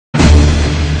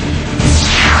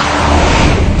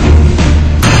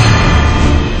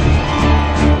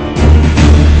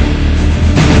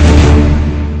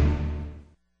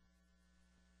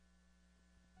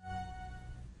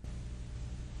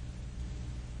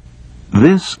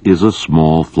This is a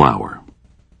small flower.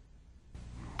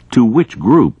 To which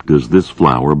group does this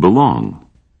flower belong?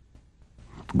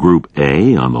 Group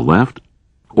A on the left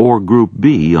or Group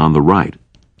B on the right?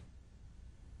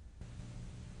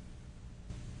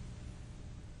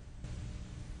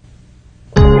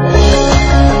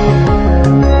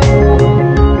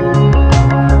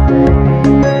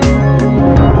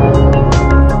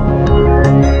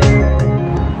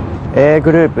 A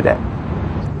グループで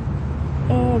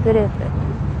A グループ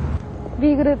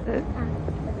B グループ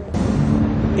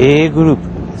A グループ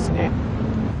ですね。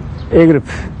 A グルー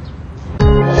プ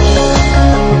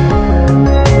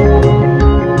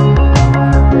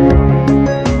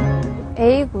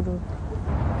A グループ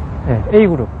A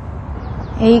グループ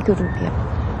A グループや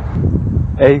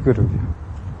A グループ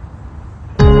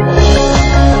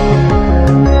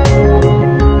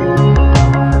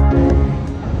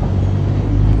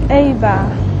A 吧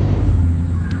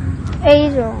A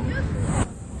种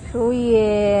属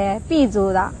于 B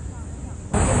组的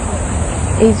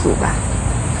A 组吧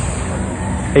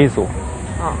A 组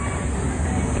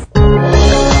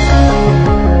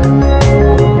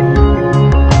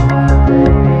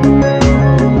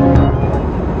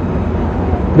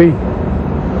B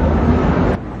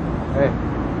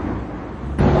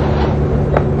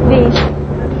B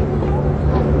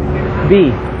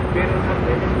B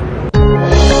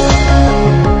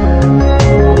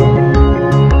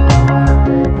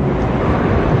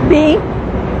B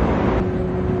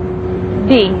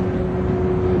D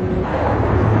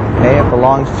A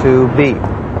belongs to B.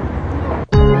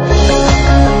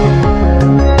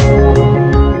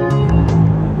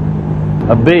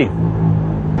 A B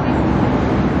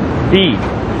B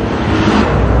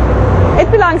It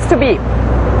belongs to B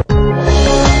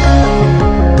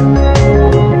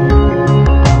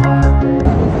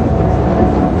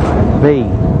B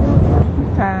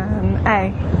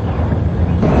A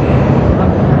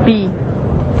B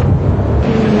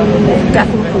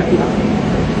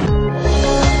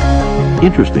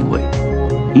Interestingly,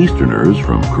 Easterners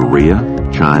from Korea,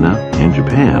 China, and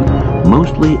Japan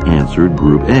mostly answered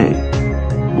Group A,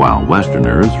 while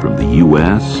Westerners from the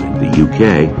US and the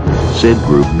UK said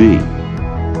Group B.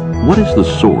 What is the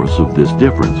source of this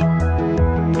difference?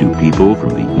 Do people from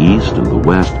the East and the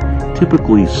West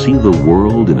typically see the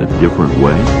world in a different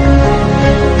way?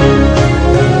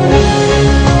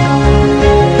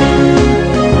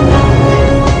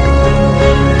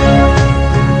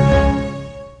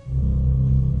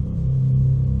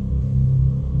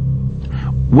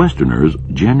 Westerners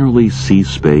generally see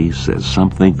space as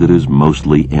something that is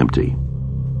mostly empty.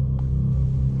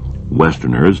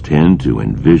 Westerners tend to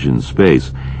envision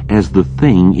space as the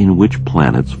thing in which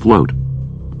planets float.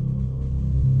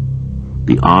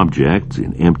 The objects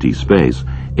in empty space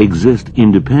exist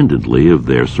independently of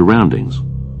their surroundings.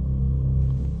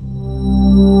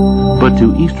 But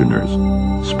to Easterners,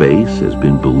 space has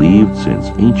been believed since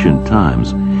ancient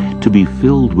times to be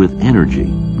filled with energy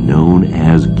known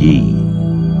as Gi.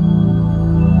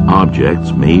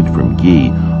 Objects made from Gi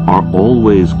are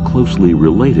always closely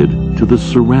related to the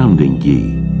surrounding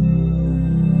Gi.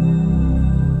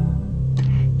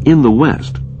 In the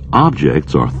West,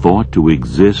 objects are thought to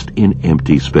exist in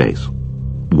empty space,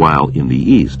 while in the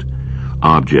East,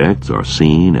 objects are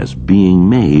seen as being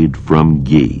made from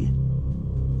Gi.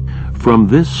 From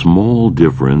this small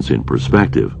difference in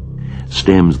perspective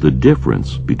stems the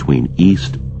difference between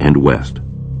East and West.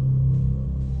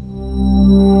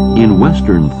 In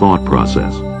Western thought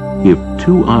process, if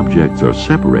two objects are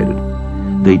separated,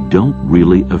 they don't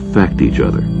really affect each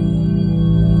other.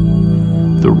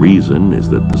 The reason is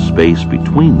that the space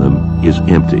between them is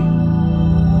empty.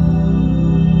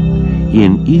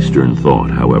 In Eastern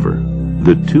thought, however,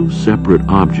 the two separate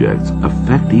objects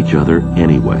affect each other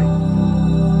anyway.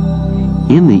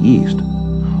 In the East,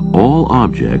 all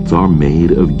objects are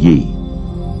made of Gi,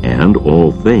 and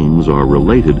all things are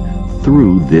related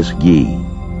through this Gi.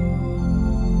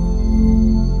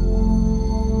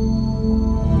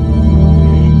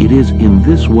 It is in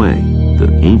this way that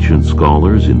ancient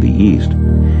scholars in the East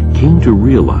came to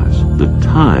realize that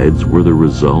tides were the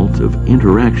result of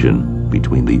interaction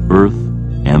between the Earth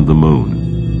and the Moon.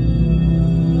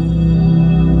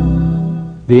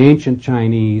 The ancient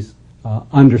Chinese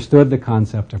understood the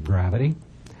concept of gravity.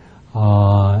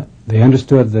 They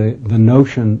understood the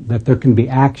notion that there can be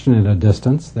action at a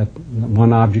distance, that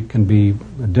one object can be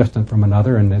distant from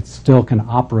another and it still can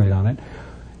operate on it.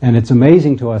 And it's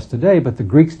amazing to us today, but the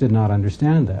Greeks did not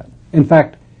understand that. In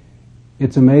fact,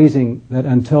 it's amazing that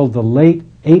until the late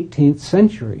 18th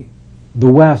century,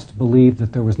 the West believed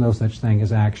that there was no such thing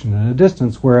as action at a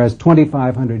distance, whereas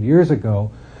 2,500 years ago,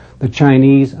 The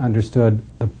Chinese understood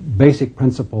the basic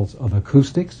principles of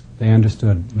acoustics. They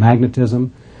understood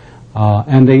magnetism,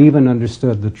 and they even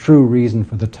understood the true reason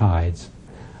for the tides.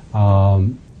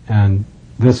 And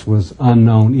this was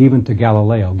unknown even to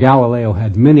Galileo. Galileo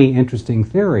had many interesting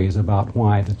theories about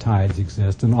why the tides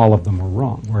exist, and all of them were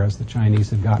wrong, whereas the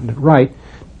Chinese had gotten it right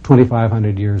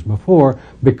 2,500 years before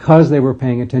because they were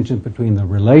paying attention between the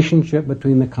relationship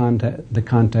between the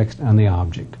context and the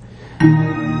object.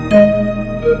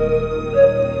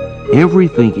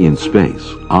 Everything in space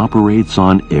operates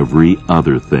on every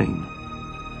other thing.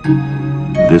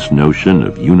 This notion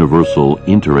of universal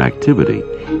interactivity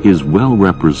is well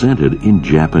represented in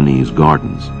Japanese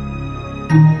gardens.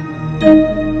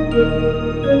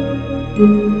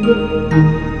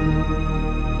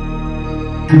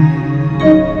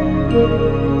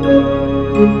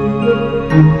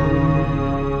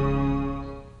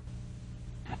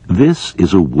 This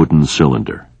is a wooden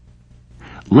cylinder.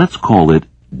 Let's call it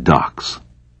ducts.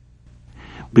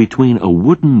 Between a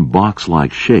wooden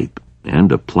box-like shape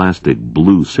and a plastic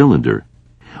blue cylinder,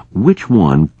 which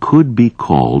one could be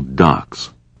called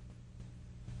ducts?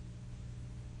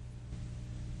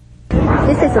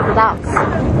 This is a ducks.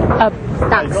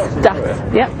 Ducks. Ducks.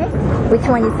 Yep. Which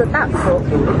one is the ducks?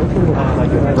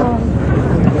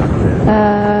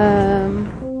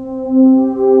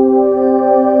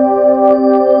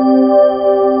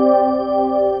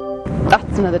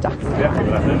 That's another duck.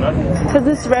 Because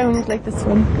this round like this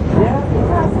one.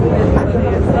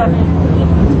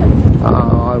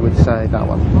 I would say that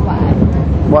one.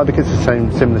 Why? Because it's the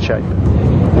same, similar shape.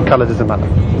 The colour doesn't matter.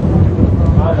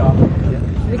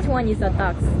 Which one is the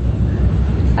ducks?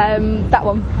 That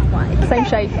one. Why? Same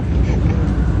shape.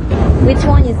 Which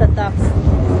one is the ducks?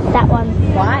 That one.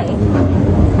 Why?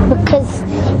 Because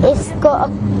it's got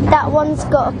that one's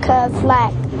got a curve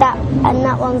like that, and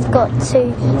that one's got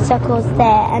two circles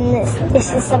there, and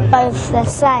this is both the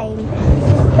same,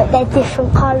 but they're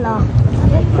different colour.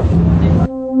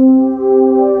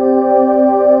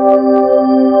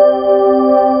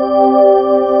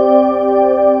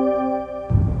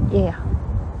 예.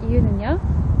 이유는요?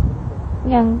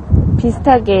 그냥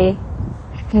비슷하게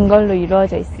된 걸로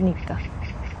이루어져 있으니까.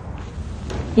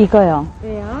 이거요.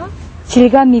 왜요?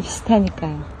 질감이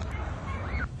비슷하니까요.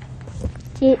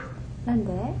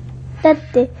 난데? だっ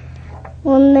て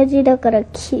同じだから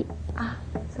木。あ、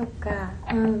そっか。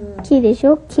木でし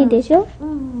ょ？木でしょ？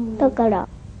だから。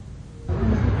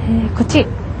こっち。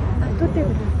取ってく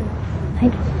ださい。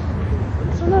はい。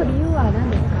その理由は何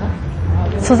です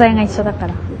か？素材が一緒だか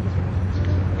ら。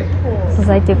素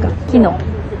材というか木の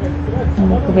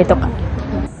木目とか。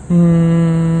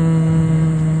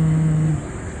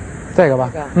这个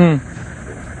吧。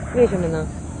为什么呢？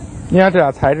因为这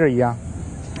俩材质一样。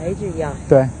材质一样。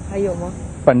对。还有吗？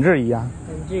本质一样。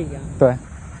本质一样。对。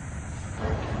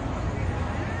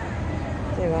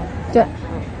这个。对。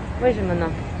为什么呢？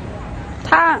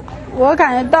我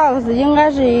感觉 dogs 应该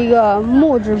是一个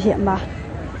木制品吧。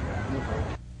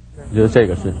我觉得这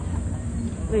个是。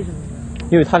为什么？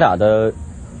因为它俩的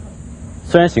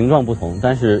虽然形状不同，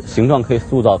但是形状可以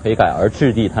塑造可以改，而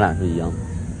质地它俩是一样的。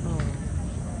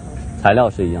材料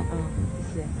是一样。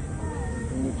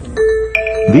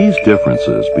These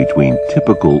differences between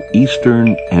typical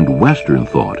Eastern and Western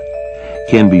thought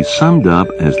can be summed up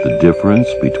as the difference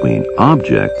between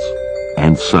objects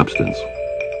and substance.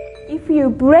 If you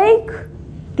break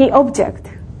the object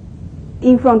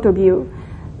in front of you,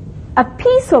 a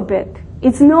piece of it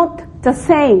is not the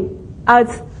same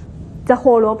as the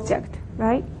whole object,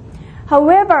 right?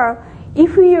 However,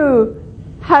 if you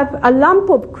have a lump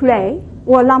of clay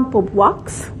or a lump of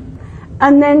wax,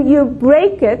 and then you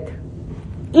break it,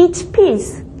 each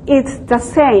piece is the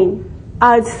same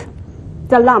as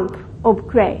the lump of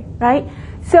clay, right?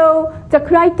 So the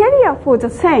criteria for the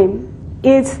same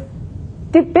is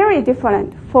very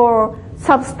different for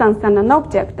substance and an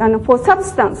object. And for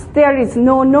substance, there is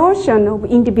no notion of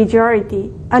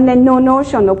individuality and then no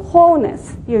notion of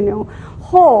wholeness, you know.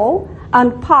 Whole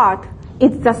and part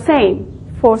is the same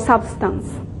for substance,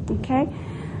 okay?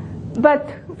 But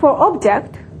for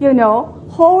object, you know,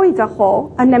 whole is a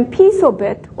whole, and then piece of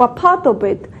it or part of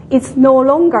it is no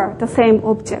longer the same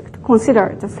object,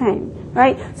 considered the same,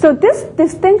 right? So this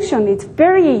distinction is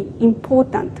very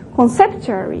important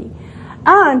conceptually.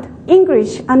 And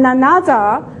English and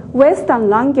another Western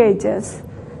languages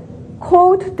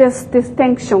quote this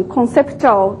distinction,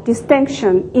 conceptual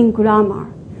distinction in grammar.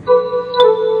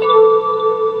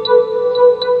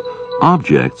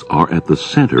 Objects are at the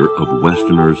center of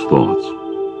Westerners' thoughts.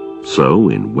 So,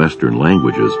 in Western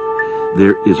languages,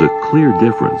 there is a clear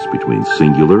difference between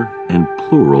singular and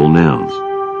plural nouns.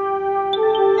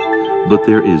 But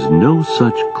there is no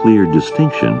such clear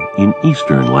distinction in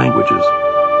Eastern languages.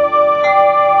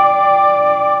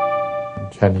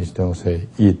 Chinese don't say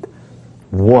eat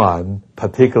one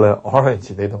particular orange.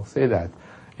 They don't say that.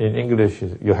 In English,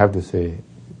 you have to say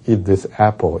eat this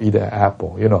apple, eat an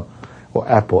apple, or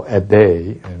apple a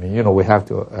day. I mean, we have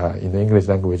to in the English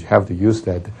language have to use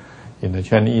that. In the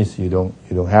Chinese, you don't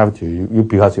have to,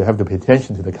 because you have to pay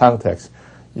attention to the context.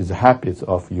 It's the habits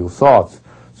of your thoughts,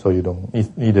 so you don't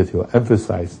need to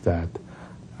emphasize that,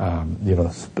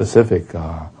 specific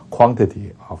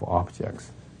quantity of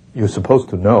objects. You're supposed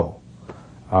to know.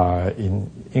 In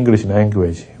English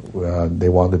language, they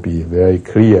want to be very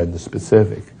clear and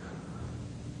specific.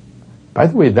 By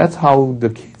the way, that's how the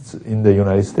kids in the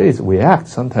United States react.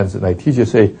 Sometimes, like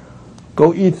teachers say,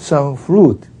 "Go eat some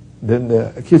fruit." Then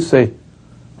the kids say,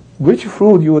 "Which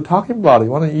fruit you were talking about?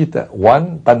 You want to eat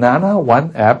one banana,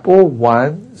 one apple,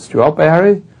 one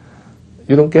strawberry?"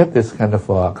 You don't get this kind of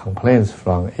complaints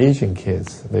from Asian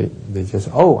kids. They just,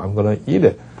 "Oh, I'm going to eat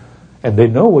it," and they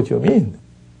know what you mean.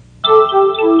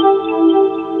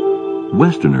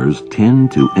 Westerners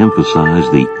tend to emphasize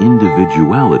the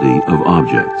individuality of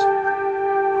objects.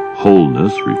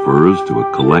 Wholeness refers to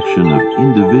a collection of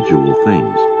individual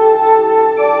things.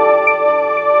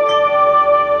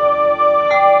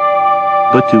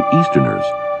 But to Easterners,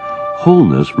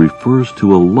 wholeness refers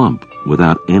to a lump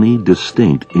without any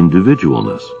distinct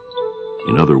individualness.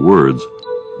 In other words,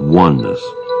 oneness.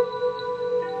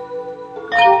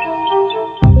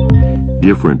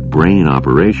 Different brain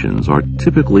operations are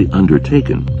typically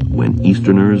undertaken when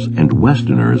Easterners and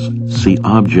Westerners see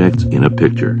objects in a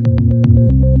picture.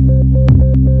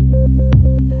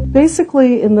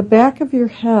 Basically, in the back of your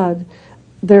head,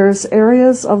 there's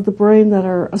areas of the brain that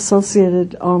are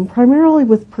associated primarily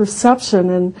with perception,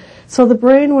 and so the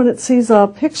brain, when it sees a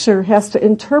picture, has to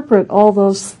interpret all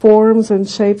those forms and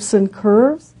shapes and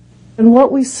curves. And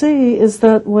what we see is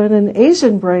that when an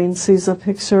Asian brain sees a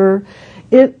picture,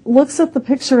 it looks at the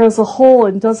picture as a whole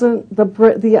and doesn't,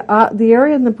 the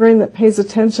area in the brain that pays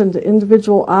attention to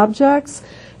individual objects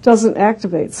doesn't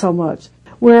activate so much.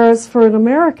 Whereas for an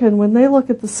American, when they look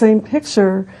at the same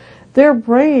picture, their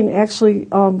brain actually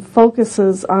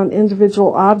focuses on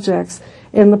individual objects,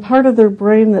 and the part of their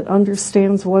brain that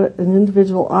understands what an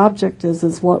individual object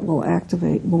is what will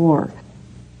activate more.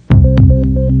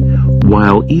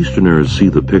 While Easterners see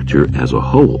the picture as a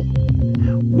whole,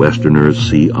 Westerners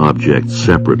see objects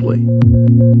separately.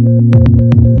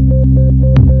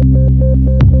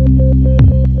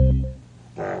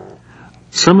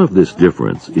 Some of this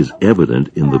difference is evident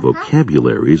in the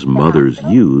vocabularies mothers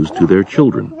use to their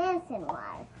children.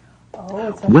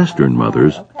 Western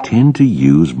mothers tend to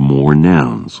use more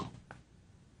nouns.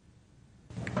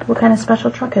 What kind of special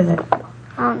truck is it?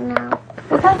 I don't know.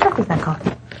 What kind of truck is that called?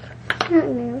 I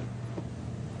don't know.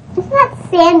 It's not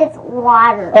sand, it's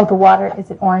water. Oh, the water, is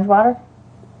it orange water?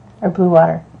 Or blue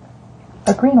water?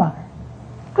 Or green water?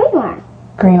 Green water.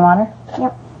 Green water?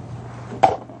 Yep.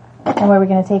 And where are we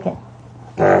going to take it?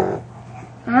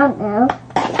 I don't know.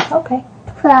 Okay.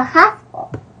 To the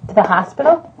hospital. To the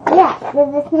hospital? Yeah,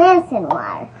 there's this medicine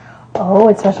water. Oh,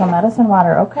 it's special medicine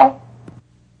water. Okay.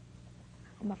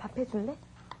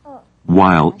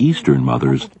 While Eastern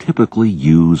mothers typically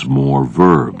use more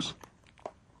verbs.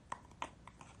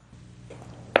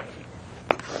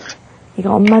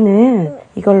 이거 엄마는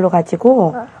이걸로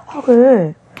가지고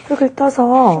흙을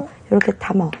떠서 이렇게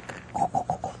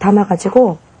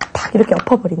담아가지고 탁 이렇게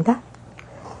엎어버린다.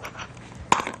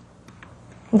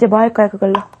 이제 뭐 할 거야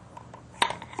그걸로?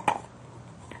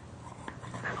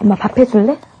 엄마 밥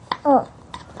해줄래?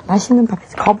 맛있는 밥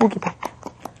해줄게. 거북이 밥.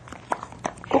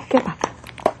 꽃게밥.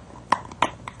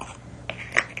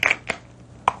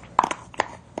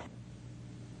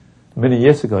 Many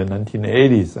years ago, in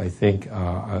 1980s, I think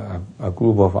a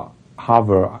group of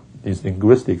Harvard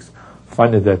linguistics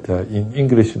found that in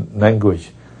English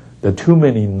language, there are too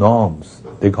many norms.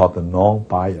 They call it the norm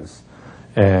bias.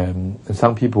 And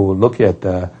some people look at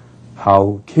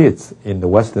how kids in the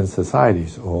Western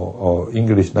societies or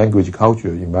English language culture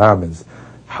environments,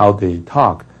 how they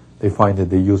talk, they find that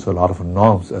they use a lot of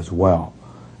norms as well.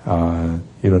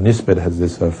 Nisbet has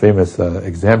this famous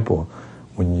example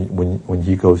when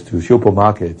he goes to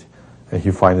supermarket and he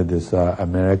finds this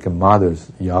American mothers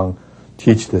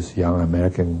teach this young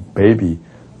American baby,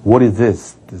 what is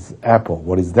this? This apple.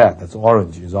 What is that? That's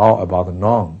orange. It's all about the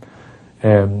norm.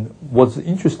 And what's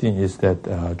interesting is that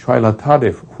Twyla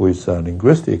Tardif, who is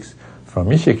linguistics from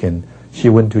Michigan, she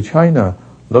went to China,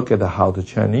 look at how the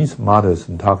Chinese mothers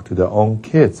talk to their own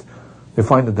kids. They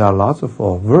find that there are lots of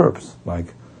verbs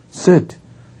like sit,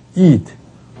 eat,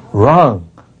 run,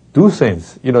 do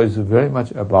things. It's very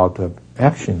much about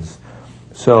actions.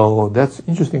 So that's an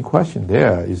interesting question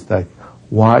there, is like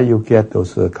why you get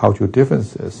those cultural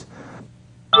differences.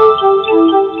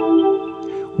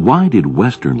 Why did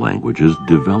Western languages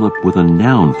develop with a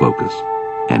noun focus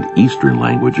and Eastern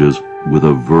languages with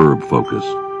a verb focus?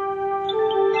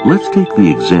 Let's take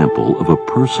the example of a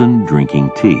person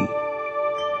drinking tea.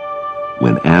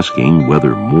 When asking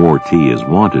whether more tea is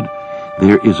wanted,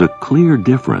 there is a clear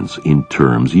difference in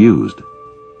terms used.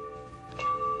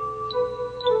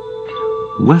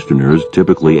 Westerners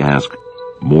typically ask,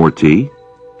 "More tea?"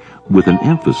 with an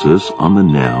emphasis on the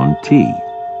noun tea.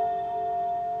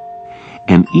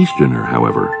 An Easterner,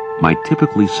 however, might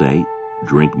typically say,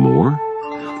 "Drink more?"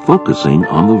 focusing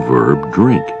on the verb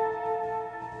drink.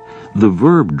 The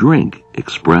verb drink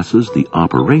expresses the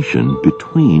operation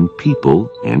between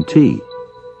people and tea.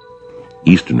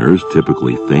 Easterners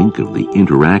typically think of the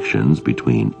interactions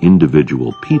between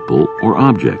individual people or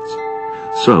objects,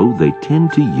 so they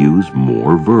tend to use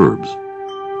more verbs.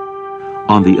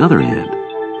 On the other hand,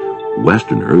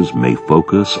 Westerners may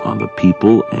focus on the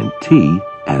people and tea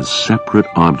as separate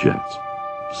objects,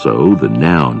 so the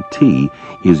noun tea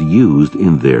is used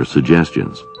in their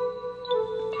suggestions.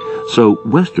 So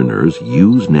Westerners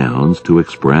use nouns to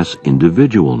express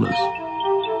individualness,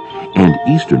 and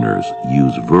Easterners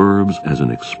use verbs as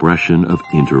an expression of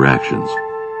interactions.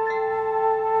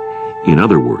 In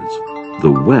other words,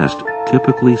 the West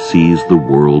typically sees the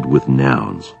world with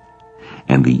nouns,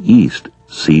 and the East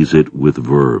sees it with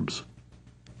verbs.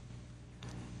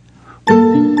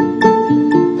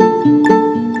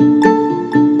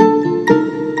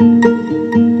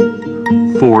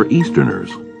 For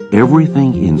Easterners,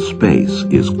 everything in space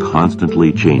is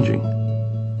constantly changing.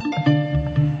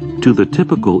 To the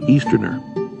typical Easterner,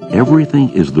 everything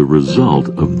is the result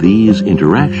of these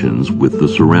interactions with the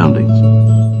surroundings.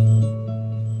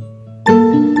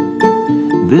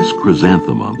 This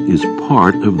chrysanthemum is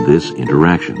part of this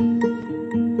interaction.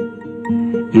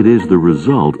 It is the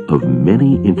result of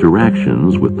many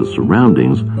interactions with the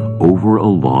surroundings over a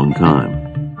long time.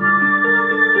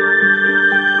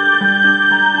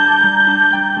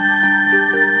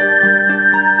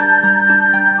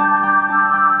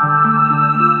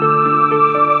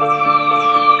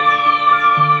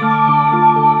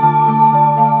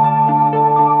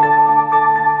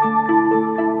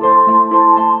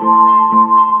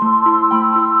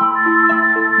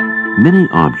 Many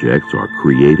objects are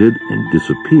created and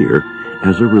disappear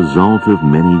as a result of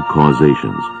many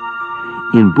causations.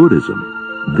 In Buddhism,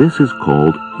 this is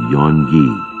called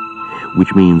yonyi,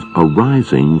 which means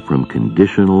arising from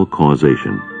conditional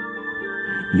causation.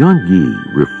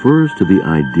 Yonyi refers to the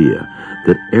idea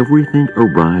that everything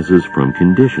arises from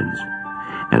conditions,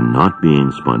 and not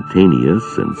being spontaneous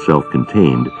and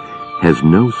self-contained has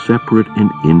no separate and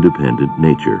independent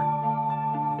nature.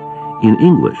 In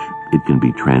English, it can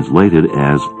be translated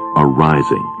as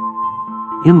arising.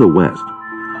 In the West,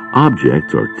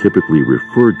 objects are typically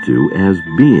referred to as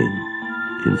being,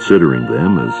 considering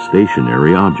them as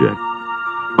stationary objects.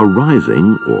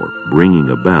 Arising, or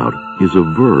bringing about, is a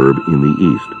verb in the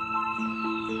East.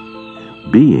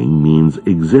 Being means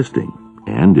existing,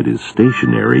 and it is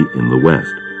stationary in the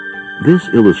West. This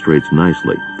illustrates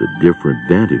nicely the different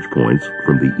vantage points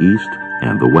from the East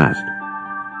and the West.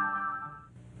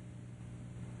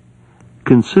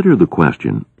 Consider the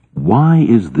question, why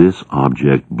is this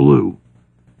object blue?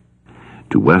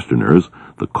 To Westerners,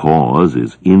 the cause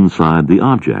is inside the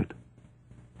object,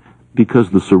 because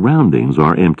the surroundings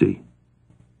are empty.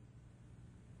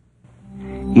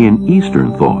 In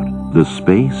Eastern thought, the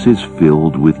space is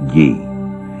filled with yi,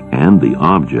 and the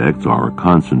objects are a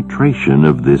concentration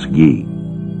of this yi.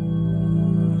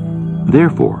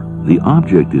 Therefore, the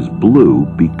object is blue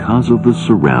because of the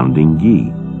surrounding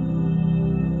yi.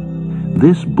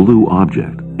 This blue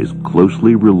object is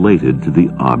closely related to the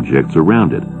objects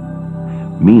around it,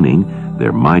 meaning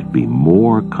there might be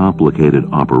more complicated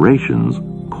operations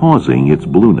causing its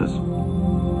blueness.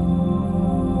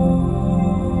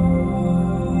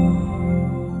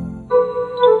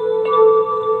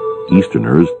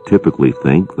 Easterners typically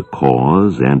think the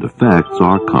cause and effects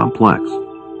are complex.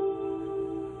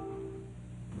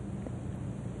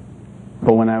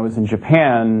 But when I was in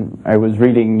Japan, I was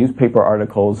reading newspaper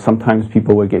articles. Sometimes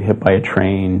people would get hit by a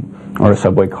train or a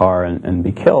subway car and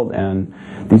be killed. And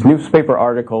these newspaper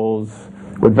articles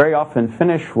would very often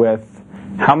finish with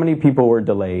how many people were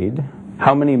delayed,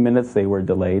 how many minutes they were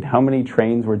delayed, how many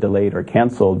trains were delayed or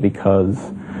canceled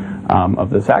because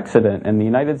of this accident. In the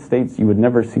United States, you would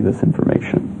never see this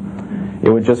information.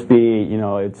 It would just be, you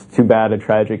know, it's too bad, a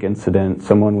tragic incident,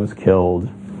 someone was killed,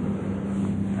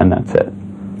 and that's it.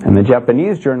 And the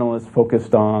Japanese journalists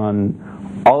focused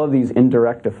on all of these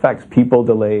indirect effects, people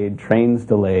delayed, trains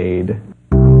delayed.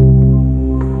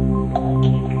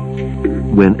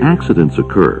 When accidents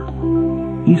occur,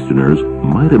 Easterners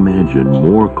might imagine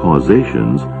more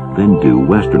causations than do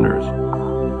Westerners.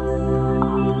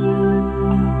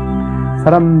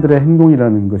 사람들의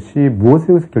행동이라는 것이 무엇에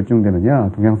의해서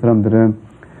결정되느냐? 동양 사람들은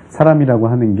사람이라고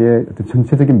하는 게 어떤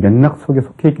전체적인 맥락 속에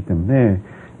속해 있기 때문에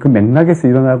그 맥락에서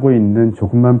일어나고 있는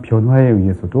조그만 변화에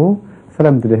의해서도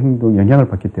사람들의 행동에 영향을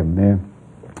받기 때문에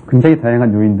굉장히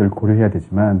다양한 요인들을 고려해야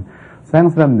되지만 서양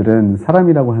사람들은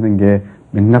사람이라고 하는 게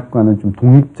맥락과는 좀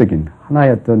독립적인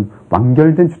하나의 어떤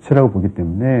완결된 주체라고 보기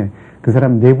때문에 그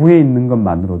사람 내부에 있는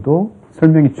것만으로도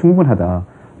설명이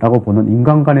충분하다라고 보는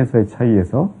인간관에서의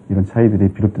차이에서 이런 차이들이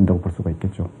비롯된다고 볼 수가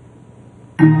있겠죠.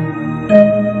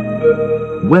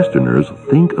 Westerners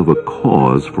think of a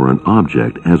cause for an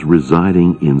object as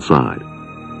residing inside.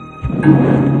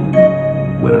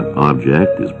 When an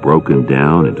object is broken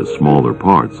down into smaller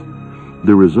parts,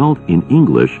 the result in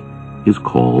English is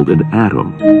called an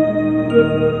atom.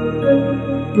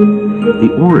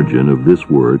 The origin of this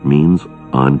word means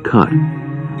uncut,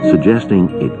 suggesting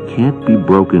it can't be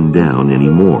broken down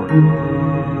anymore.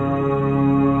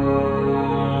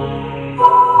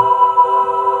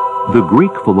 The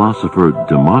Greek philosopher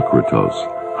Democritus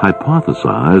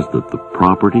hypothesized that the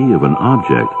property of an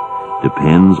object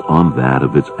depends on that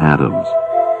of its atoms.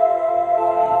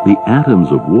 The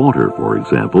atoms of water, for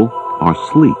example, are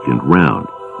sleek and round,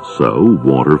 so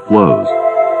water flows.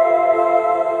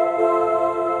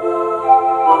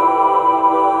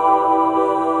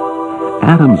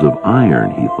 Atoms of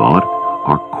iron, he thought,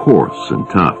 are coarse and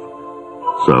tough,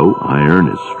 so iron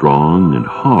is strong and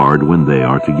hard when they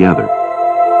are together.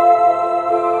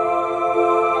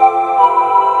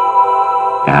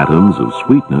 Atoms of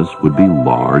sweetness would be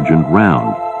large and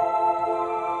round.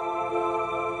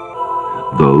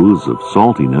 Those of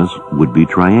saltiness would be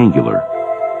triangular.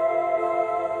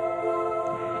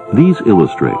 These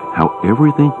illustrate how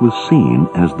everything was seen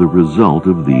as the result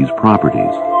of these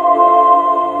properties.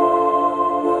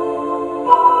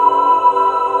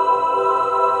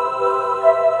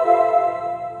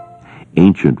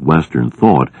 Ancient Western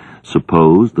thought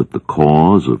supposed that the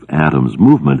cause of atoms'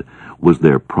 movement was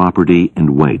their property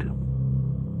and weight.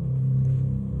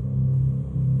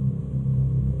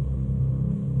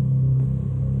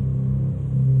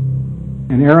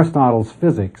 In Aristotle's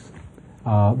physics,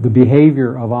 the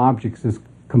behavior of objects is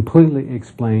completely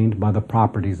explained by the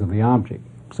properties of the object.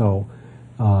 So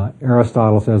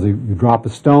Aristotle says you drop a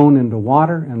stone into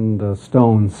water and the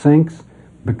stone sinks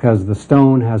because the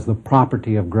stone has the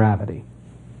property of gravity.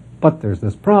 But there's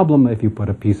this problem: if you put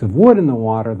a piece of wood in the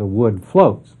water, the wood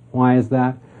floats. Why is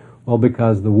that? Well,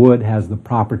 because the wood has the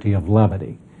property of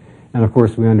levity. And of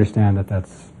course we understand that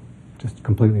that's just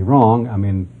completely wrong. I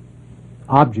mean,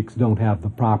 objects don't have the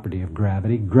property of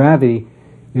gravity. Gravity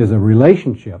is a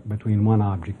relationship between one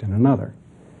object and another.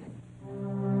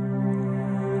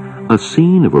 A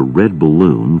scene of a red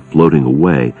balloon floating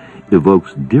away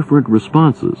evokes different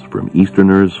responses from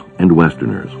Easterners and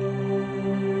Westerners.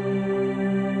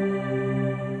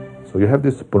 So you have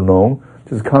this balloon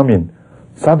just coming,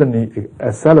 suddenly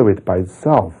accelerate by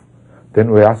itself.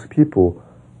 Then we ask people,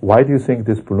 why do you think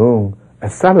this balloon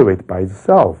accelerates by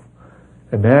itself?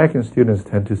 American students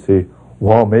tend to say,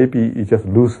 well, maybe it just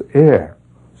loses air.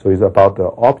 So it's about the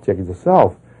object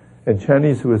itself. And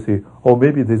Chinese will say, oh,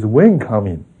 maybe there's wind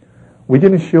coming. We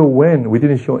didn't show wind, we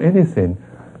didn't show anything,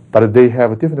 but they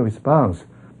have a different response.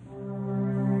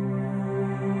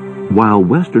 While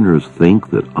Westerners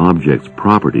think that objects'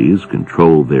 properties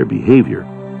control their behavior,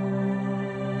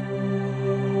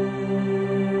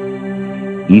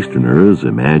 Easterners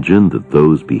imagine that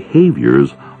those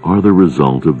behaviors are the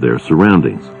result of their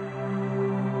surroundings.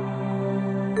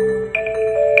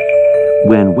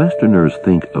 When Westerners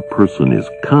think a person is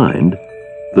kind,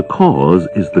 the cause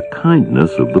is the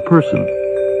kindness of the person.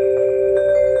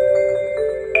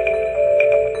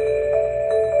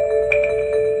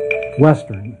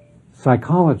 Western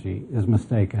psychology is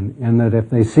mistaken in that if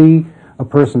they see a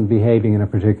person behaving in a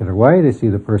particular way, they see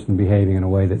the person behaving in a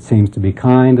way that seems to be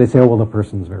kind, they say, oh, well, the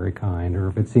person's very kind. Or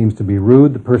if it seems to be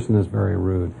rude, the person is very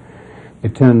rude. They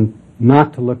tend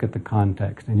not to look at the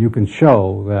context. And you can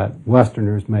show that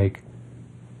Westerners make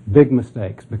big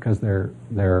mistakes because they're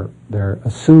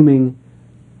assuming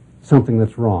something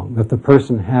that's wrong, that the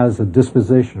person has a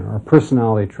disposition or a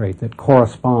personality trait that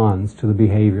corresponds to the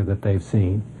behavior that they've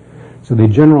seen. So they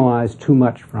generalize too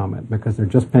much from it because they're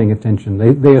just paying attention.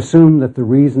 They assume that the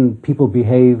reason people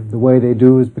behave the way they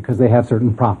do is because they have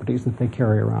certain properties that they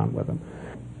carry around with them.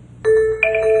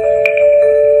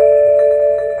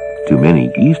 To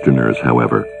many Easterners,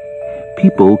 however,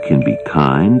 People can be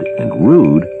kind and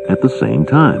rude at the same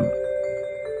time.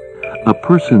 A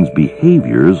person's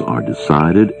behaviors are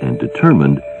decided and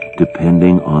determined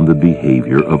depending on the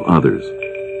behavior of others.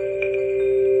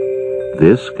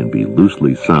 This can be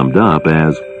loosely summed up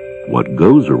as what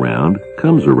goes around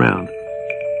comes around.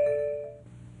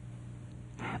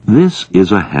 This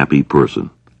is a happy person.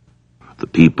 The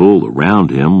people around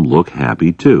him look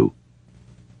happy too.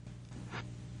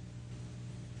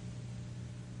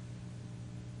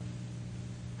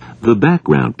 The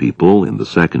background people in the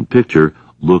second picture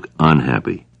look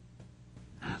unhappy.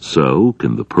 So,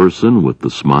 can the person with the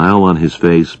smile on his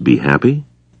face be happy?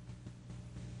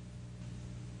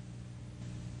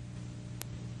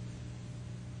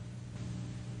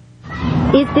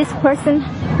 Is this person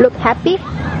look happy?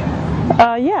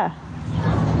 Yeah.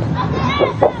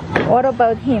 What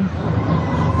about him?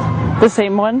 The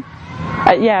same one?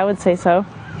 Yeah, I would say so.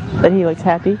 That he looks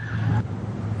happy.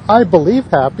 I believe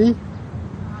happy.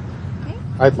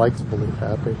 I'd like to believe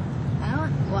happy.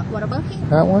 What about him?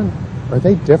 That one? Are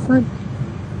they different?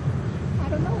 I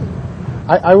don't know.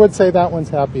 I would say that one's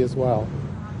happy as well.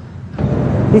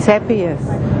 He's happy, yes.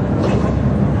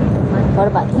 What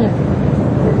about him?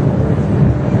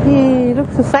 He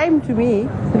looks the same to me.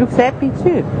 He looks happy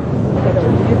too.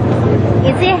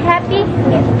 Is he happy?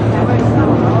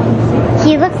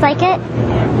 He looks like it.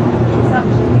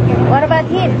 What about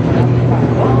him?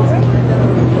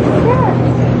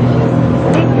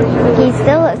 He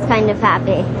still looks kind of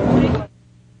happy.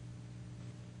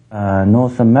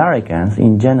 North Americans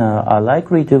in general are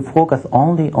likely to focus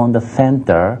only on the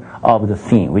center of the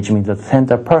scene, which means the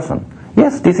center person.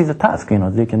 Yes, this is a task.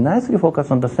 They can nicely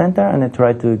focus on the center and then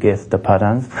try to guess the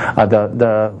patterns,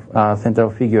 the center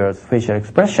figure's facial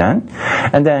expression.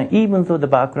 And then even though the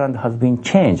background has been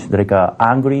changed, like a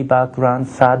angry background,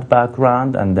 sad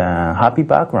background, and happy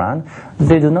background,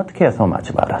 they do not care so much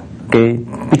about it. Okay,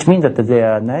 which means that they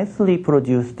are nicely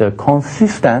produce the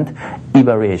consistent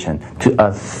evaluation to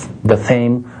us the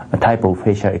same type of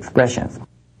facial expressions.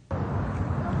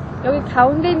 여기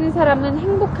가운데 있는 사람은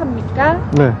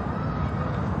행복합니까? 네.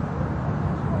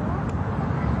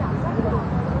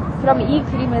 그럼 이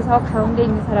그림에서 가운데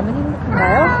있는 사람은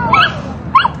행복한가요?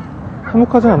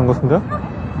 행복하지 않은 것 같은데요?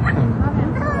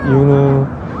 이유는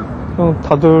그냥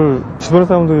다들 주변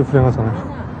사람들이 불행하잖아요.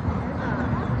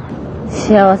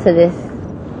 幸せです。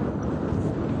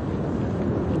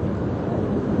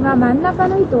今真ん中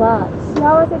の人は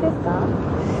幸せですか？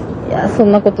いや、そ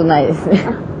んなことないですね。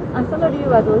その理由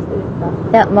はどうしてですか？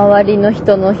いや、周りの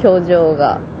人の表情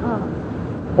が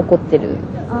怒ってる。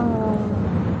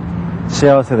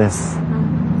幸せです。こ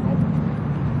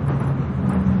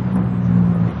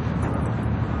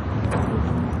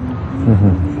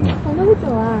の人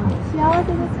は幸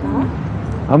せです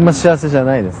か？あんま幸せじゃ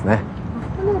ないですね。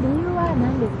その理由は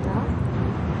何ですか？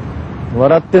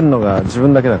笑ってんのが自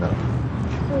分だけだから。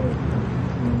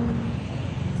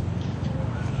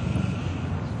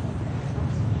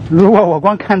如果我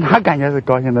光看他，感觉是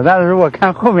高兴的，但是如果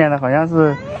看后面的，好像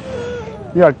是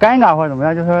有点尴尬或者怎么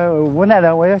样，就说无奈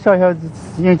的，我要笑笑进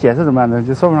行解释怎么样的，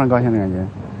就说不上高兴的感觉。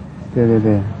对对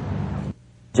对。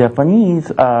Japanese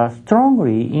are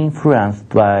strongly influenced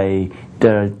by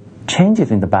the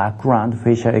changes in the background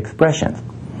facial expressions,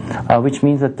 which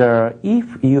means that if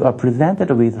you are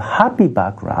presented with happy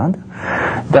background,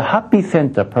 the happy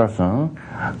center person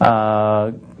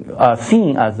are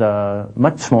seen as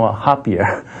much more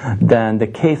happier than the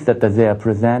case that they are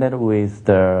presented with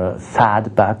the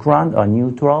sad background or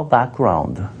neutral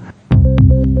background.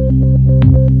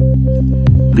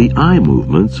 The eye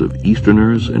movements of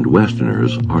Easterners and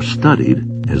Westerners are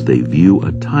studied as they view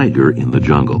a tiger in the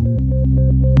jungle.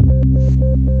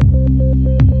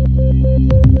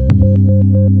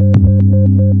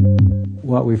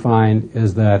 What we find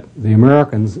is that the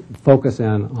Americans focus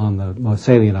in on the most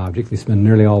salient object. They spend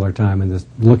nearly all their time in this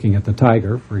looking at the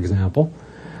tiger, for example.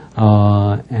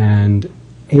 And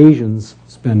Asians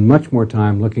spend much more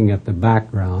time looking at the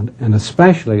background, and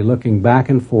especially looking back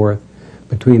and forth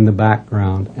between the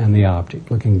background and the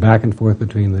object, looking back and forth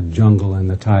between the jungle and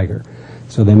the tiger.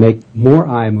 So they make more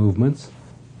eye movements,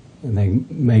 and they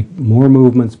make more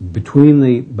movements between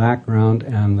the background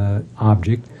and the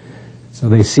object. So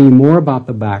they see more about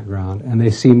the background, and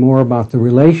they see more about the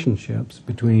relationships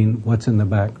between what's in the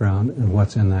background and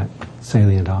what's in that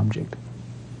salient object.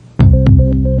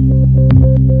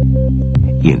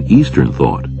 In Eastern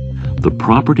thought, the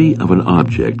property of an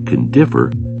object can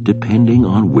differ depending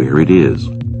on where it is.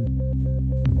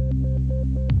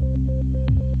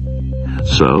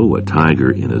 So, a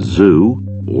tiger in a zoo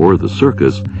or the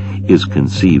circus is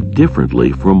conceived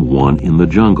differently from one in the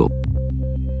jungle.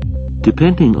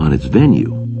 Depending on its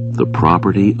venue, the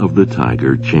property of the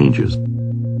tiger changes.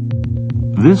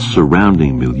 This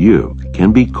surrounding milieu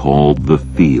can be called the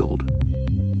field.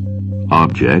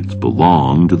 Objects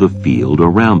belong to the field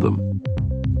around them,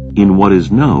 in what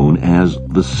is known as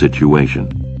the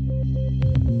situation.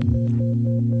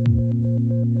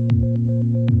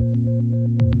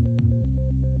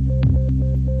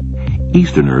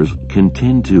 Easterners can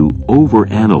tend to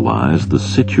overanalyze the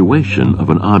situation of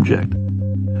an object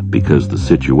because the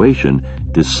situation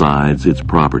decides its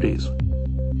properties.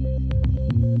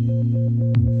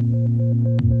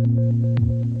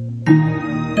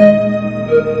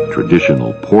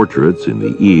 Traditional portraits in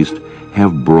the East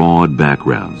have broad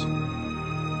backgrounds.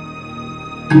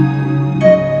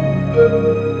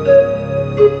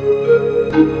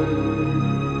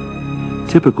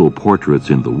 Typical portraits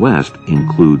in the West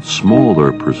include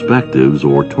smaller perspectives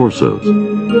or torsos.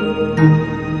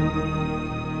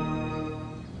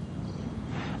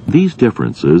 These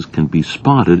differences can be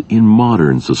spotted in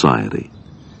modern society.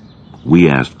 We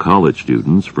asked college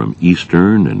students from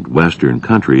Eastern and Western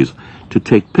countries to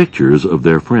take pictures of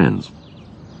their friends.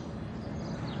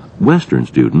 Western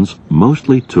students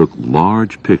mostly took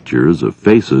large pictures of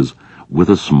faces with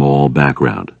a small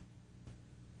background.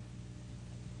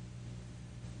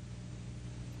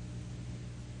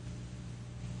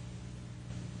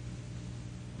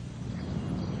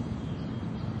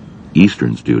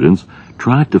 Eastern students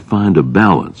tried to find a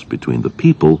balance between the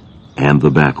people and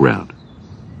the background.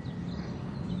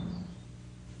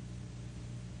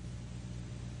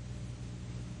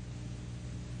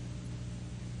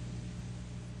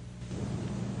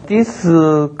 This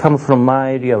comes from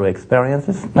my real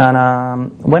experiences.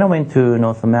 And when I went to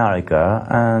North America,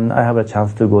 and I have a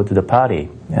chance to go to the party,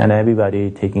 and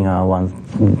everybody taking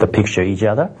the picture each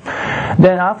other.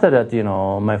 Then after that,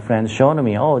 my friend showed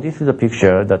me, oh, this is a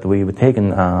picture that we've taken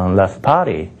last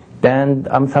party. Then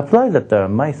I'm surprised that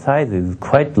my size is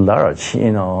quite large,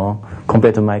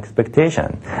 compared to my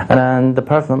expectation. And then the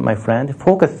person, my friend,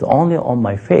 focused only on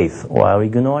my face while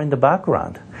ignoring the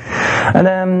background. And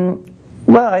then,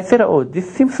 well, I said, oh, this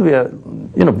seems to be a,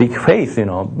 big face,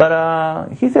 But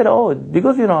he said, oh,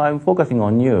 because, I'm focusing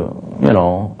on you,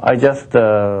 I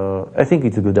think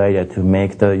it's a good idea to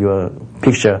make your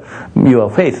picture, your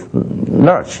face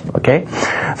large, okay?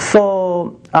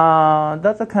 So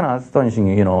that's a kind of astonishing,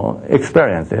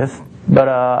 experiences. But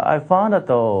I found that,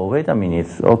 oh, wait a minute,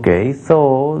 okay,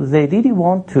 so they really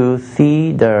want to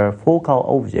see the focal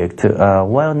object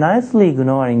while nicely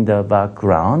ignoring the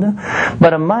background.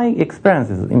 But my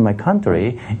experiences in my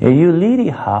country, you really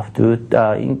have to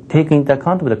take into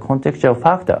account the contextual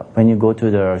factor when you go to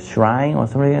the shrine or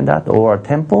something like that, or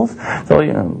temples. So,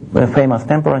 famous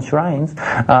temple and shrines,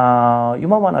 you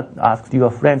might want to ask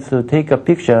your friends to take a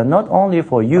picture not only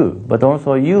for you, but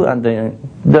also you and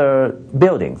the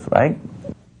buildings, right?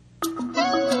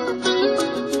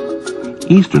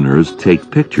 Easterners take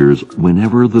pictures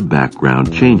whenever the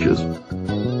background changes.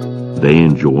 They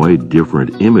enjoy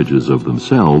different images of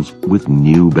themselves with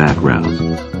new backgrounds.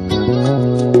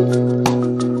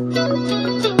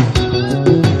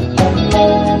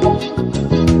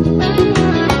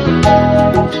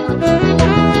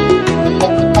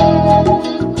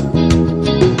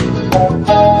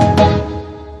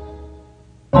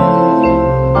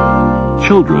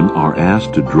 Children are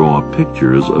asked to draw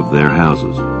pictures of their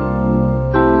houses.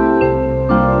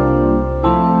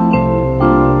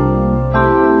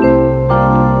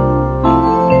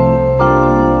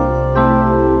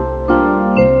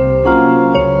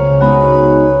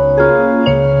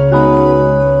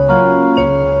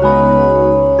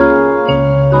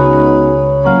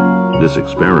 This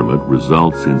experiment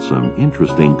results in some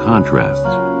interesting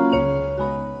contrasts.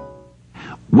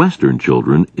 Western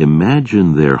children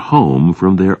imagine their home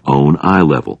from their own eye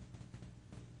level.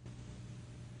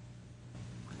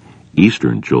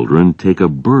 Eastern children take a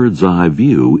bird's eye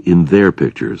view in their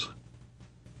pictures.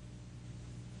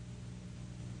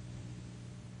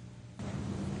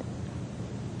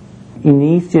 In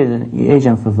East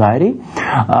Asian society,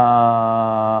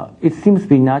 it seems to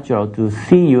be natural to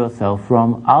see yourself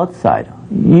from outside.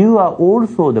 You are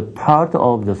also the part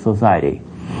of the society.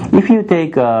 If you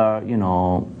take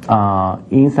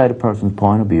inside person's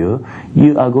point of view,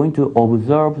 you are going to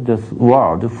observe this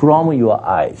world from your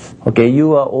eyes. Okay,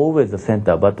 you are always the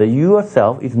center, but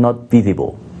yourself is not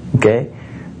visible. Okay,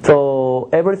 so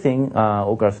everything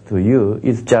occurs to you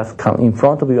is just come in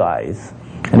front of your eyes,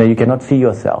 and then you cannot see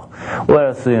yourself.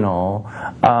 Whereas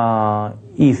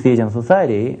East Asian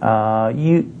society,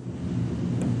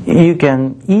 you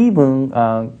can even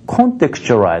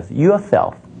contextualize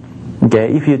yourself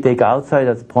Okay, if you take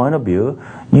outsider's point of view,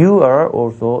 you are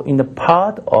also in the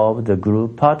part of the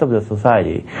group, part of the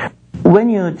society. When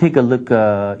you take a look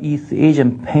at East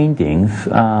Asian paintings,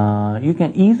 you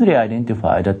can easily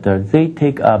identify that they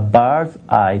take a bird's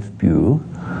eye view,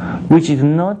 which is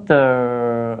not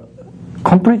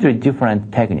completely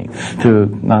different techniques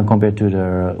compared to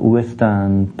the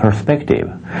Western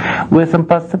perspective. Western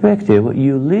perspective,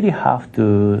 you really have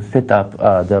to set up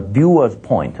the viewer's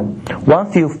point.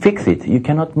 Once you fix it, you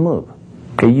cannot move.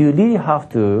 Okay, you really have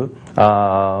to,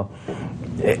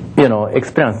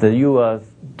 experience that you are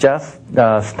just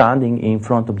standing in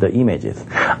front of the images.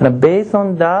 And based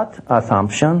on that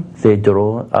assumption, they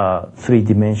draw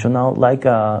three-dimensional, like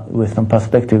Western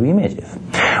perspective images.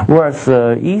 Whereas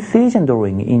East Asian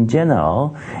drawing in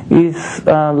general is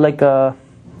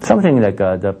something like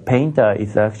the painter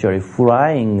is actually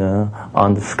flying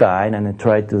on the sky and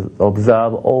try to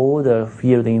observe all the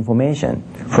field information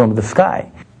from the sky.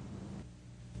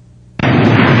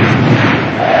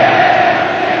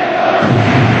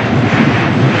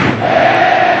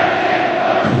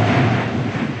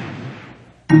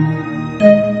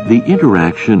 The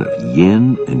interaction of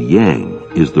yin and yang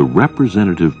is the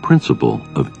representative principle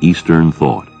of Eastern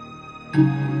thought.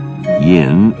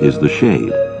 Yin is the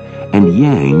shade, and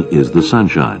yang is the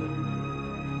sunshine.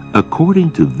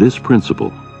 According to this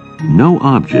principle, no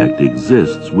object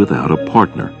exists without a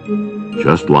partner,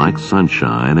 just like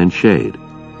sunshine and shade.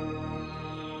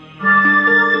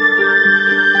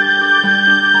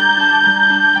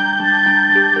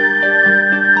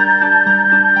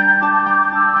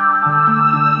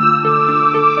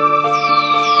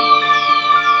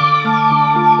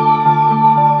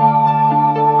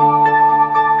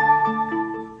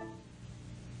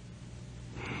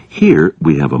 Here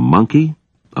we have a monkey,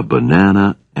 a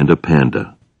banana, and a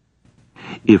panda.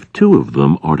 If two of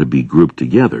them are to be grouped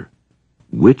together,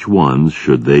 which ones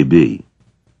should they be?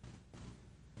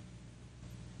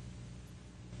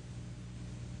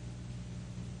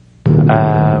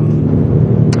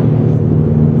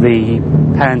 The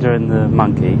panda and the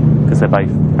monkey, because they're both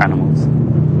animals.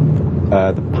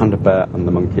 The panda bear and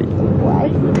the monkey. Why?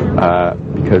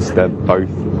 Because they're both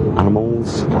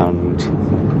animals and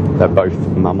they're both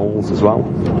mammals as well.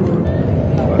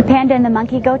 The panda and the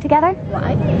monkey go together?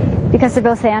 Why? Because they're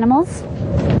both animals?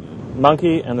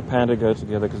 Monkey and the panda go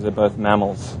together because they're both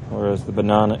mammals, whereas the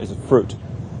banana is a fruit.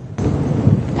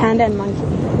 Panda and monkey.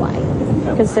 Why?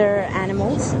 Because they're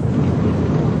animals.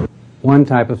 One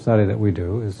type of study that we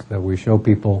do is that we show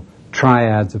people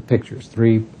triads of pictures,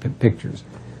 three pictures,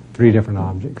 three different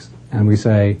objects, and we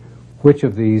say, which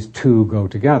of these two go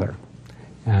together?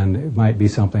 And it might be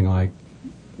something like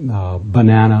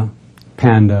banana,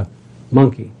 panda,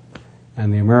 monkey.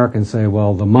 And the Americans say,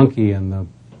 well, the monkey and the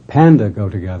panda go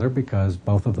together because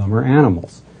both of them are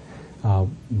animals.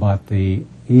 But the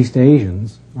East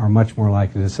Asians are much more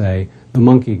likely to say the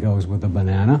monkey goes with the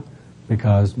banana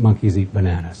because monkeys eat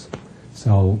bananas.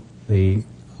 So the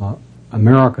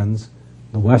Americans,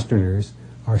 the Westerners,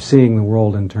 are seeing the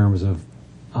world in terms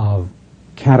of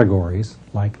categories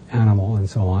like animal and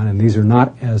so on, and these are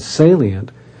not as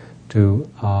salient to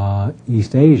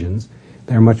East Asians.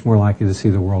 They're much more likely to see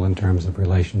the world in terms of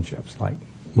relationships, like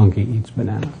monkey eats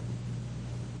banana.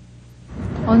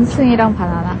 원숭이랑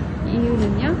바나나.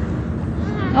 이유는요?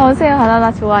 원숭이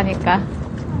바나나 좋아하니까.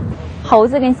 猴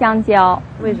子跟香蕉。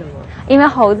为什么？因为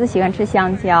猴子喜欢吃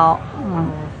香蕉。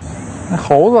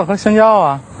猴子和香蕉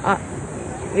啊？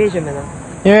为什么呢？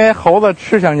因为猴子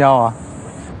吃香蕉啊。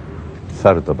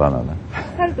猿とバナナ。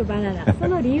猿とバナナ。そ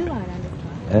の理由は何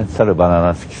ですか？猿バナ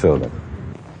ナ好きそうだ。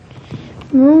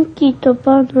モンキーと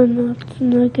バナナつ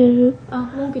なげる。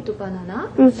モンキーとバナ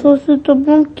ナ？そうすると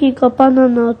モンキーがバナ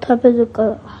ナを食べるか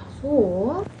ら。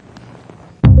そう？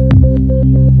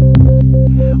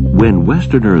 When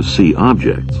Westerners see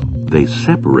objects, they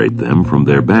separate them from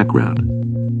their background.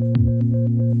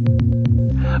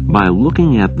 By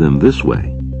looking at them this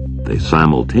way, they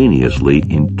simultaneously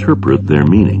interpret their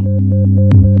meaning.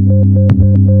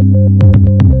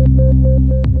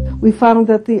 We found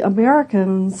that the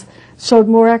Americans showed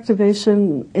more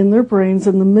activation in their brains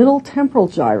in the middle temporal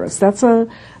gyrus. That's a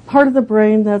part of the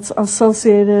brain that's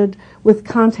associated with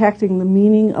contacting the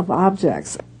meaning of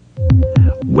objects.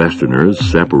 Westerners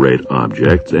separate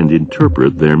objects and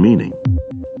interpret their meaning.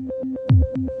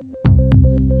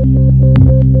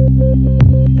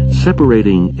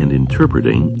 Separating and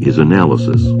interpreting is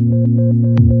analysis.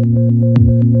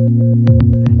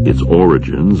 Its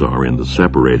origins are in the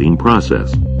separating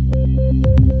process.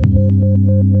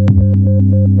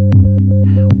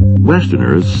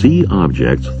 Westerners see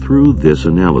objects through this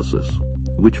analysis,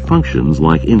 which functions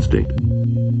like instinct.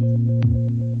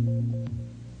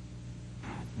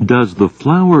 Does the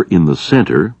flower in the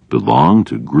center belong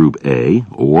to Group A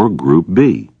or Group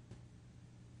B?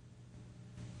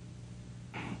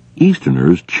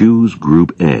 Easterners choose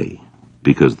Group A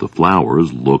because the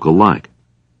flowers look alike.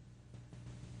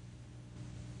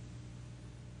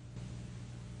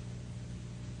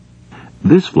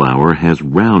 This flower has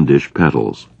roundish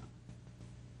petals.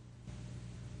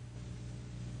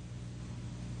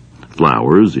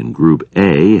 Flowers in Group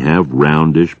A have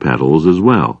roundish petals as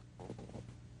well.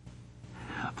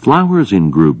 Flowers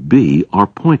in Group B are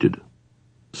pointed,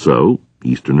 so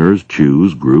Easterners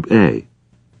choose Group A.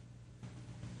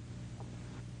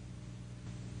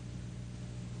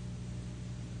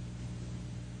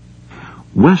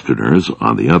 Westerners,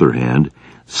 on the other hand,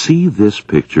 see this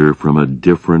picture from a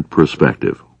different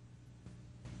perspective.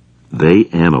 They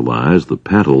analyze the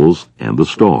petals and the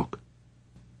stalk.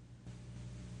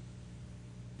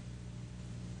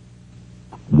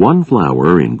 One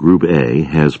flower in Group A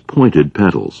has pointed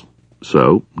petals,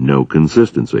 so no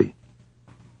consistency.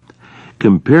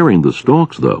 Comparing the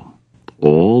stalks, though,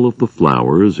 all of the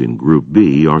flowers in Group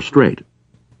B are straight.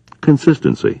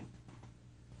 Consistency.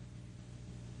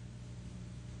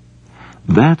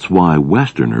 That's why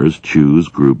Westerners choose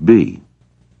Group B.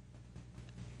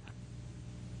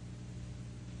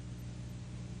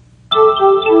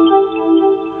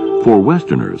 For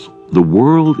Westerners, the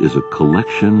world is a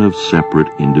collection of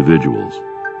separate individuals.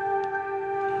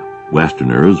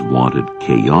 Westerners wanted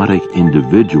chaotic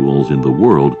individuals in the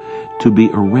world to be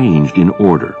arranged in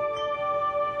order.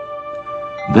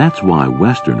 That's why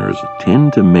Westerners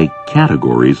tend to make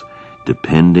categories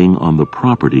depending on the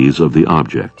properties of the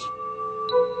objects.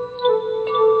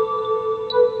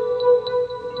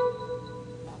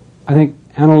 I think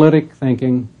analytic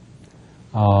thinking,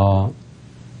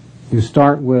 you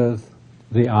start with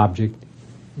the object,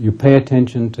 you pay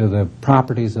attention to the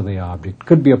properties of the object.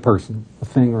 Could be a person, a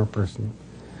thing or a person.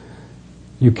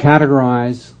 You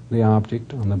categorize the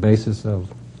object on the basis of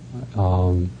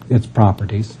its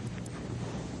properties.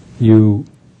 You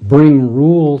bring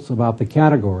rules about the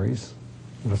categories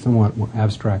at a somewhat more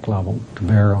abstract level to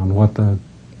bear on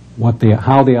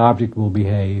how the object will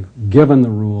behave given the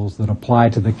rules that apply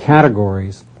to the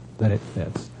categories that it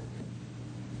fits.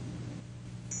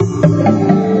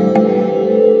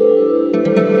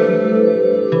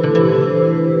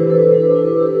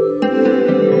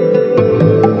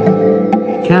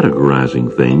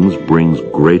 Categorizing things brings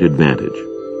great advantage.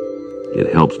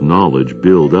 It helps knowledge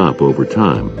build up over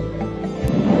time.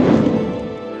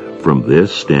 From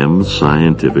this stems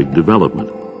scientific development.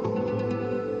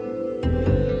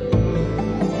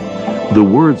 The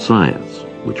word science,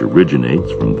 which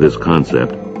originates from this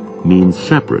concept, means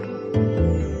separate.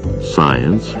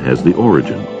 Science has the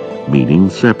origin, meaning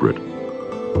separate.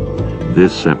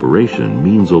 This separation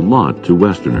means a lot to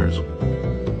Westerners.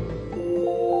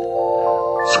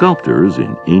 Sculptors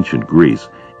in ancient Greece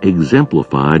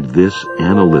exemplified this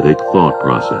analytic thought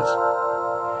process.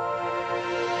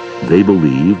 They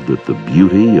believed that the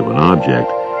beauty of an object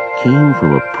came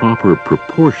from a proper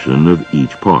proportion of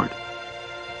each part.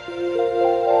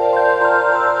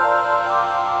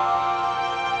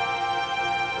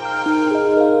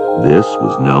 This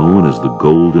was known as the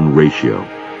golden ratio.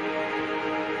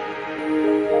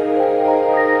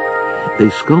 They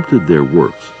sculpted their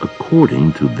works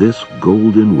according to this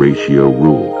golden ratio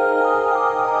rule.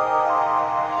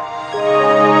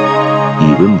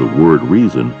 Even the word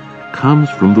reason comes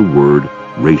from the word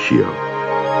ratio.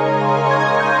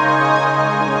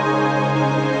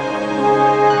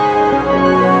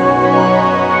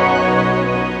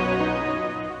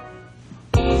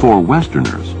 For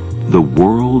Westerners, the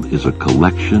world is a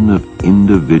collection of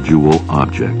individual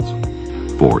objects.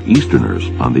 For Easterners,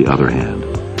 on the other hand,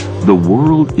 the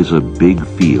world is a big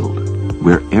field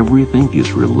where everything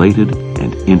is related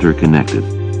and interconnected.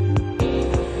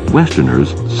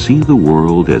 Westerners see the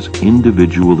world as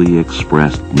individually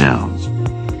expressed nouns,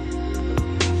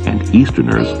 and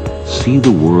Easterners see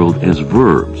the world as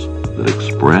verbs that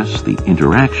express the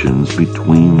interactions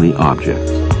between the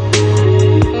objects.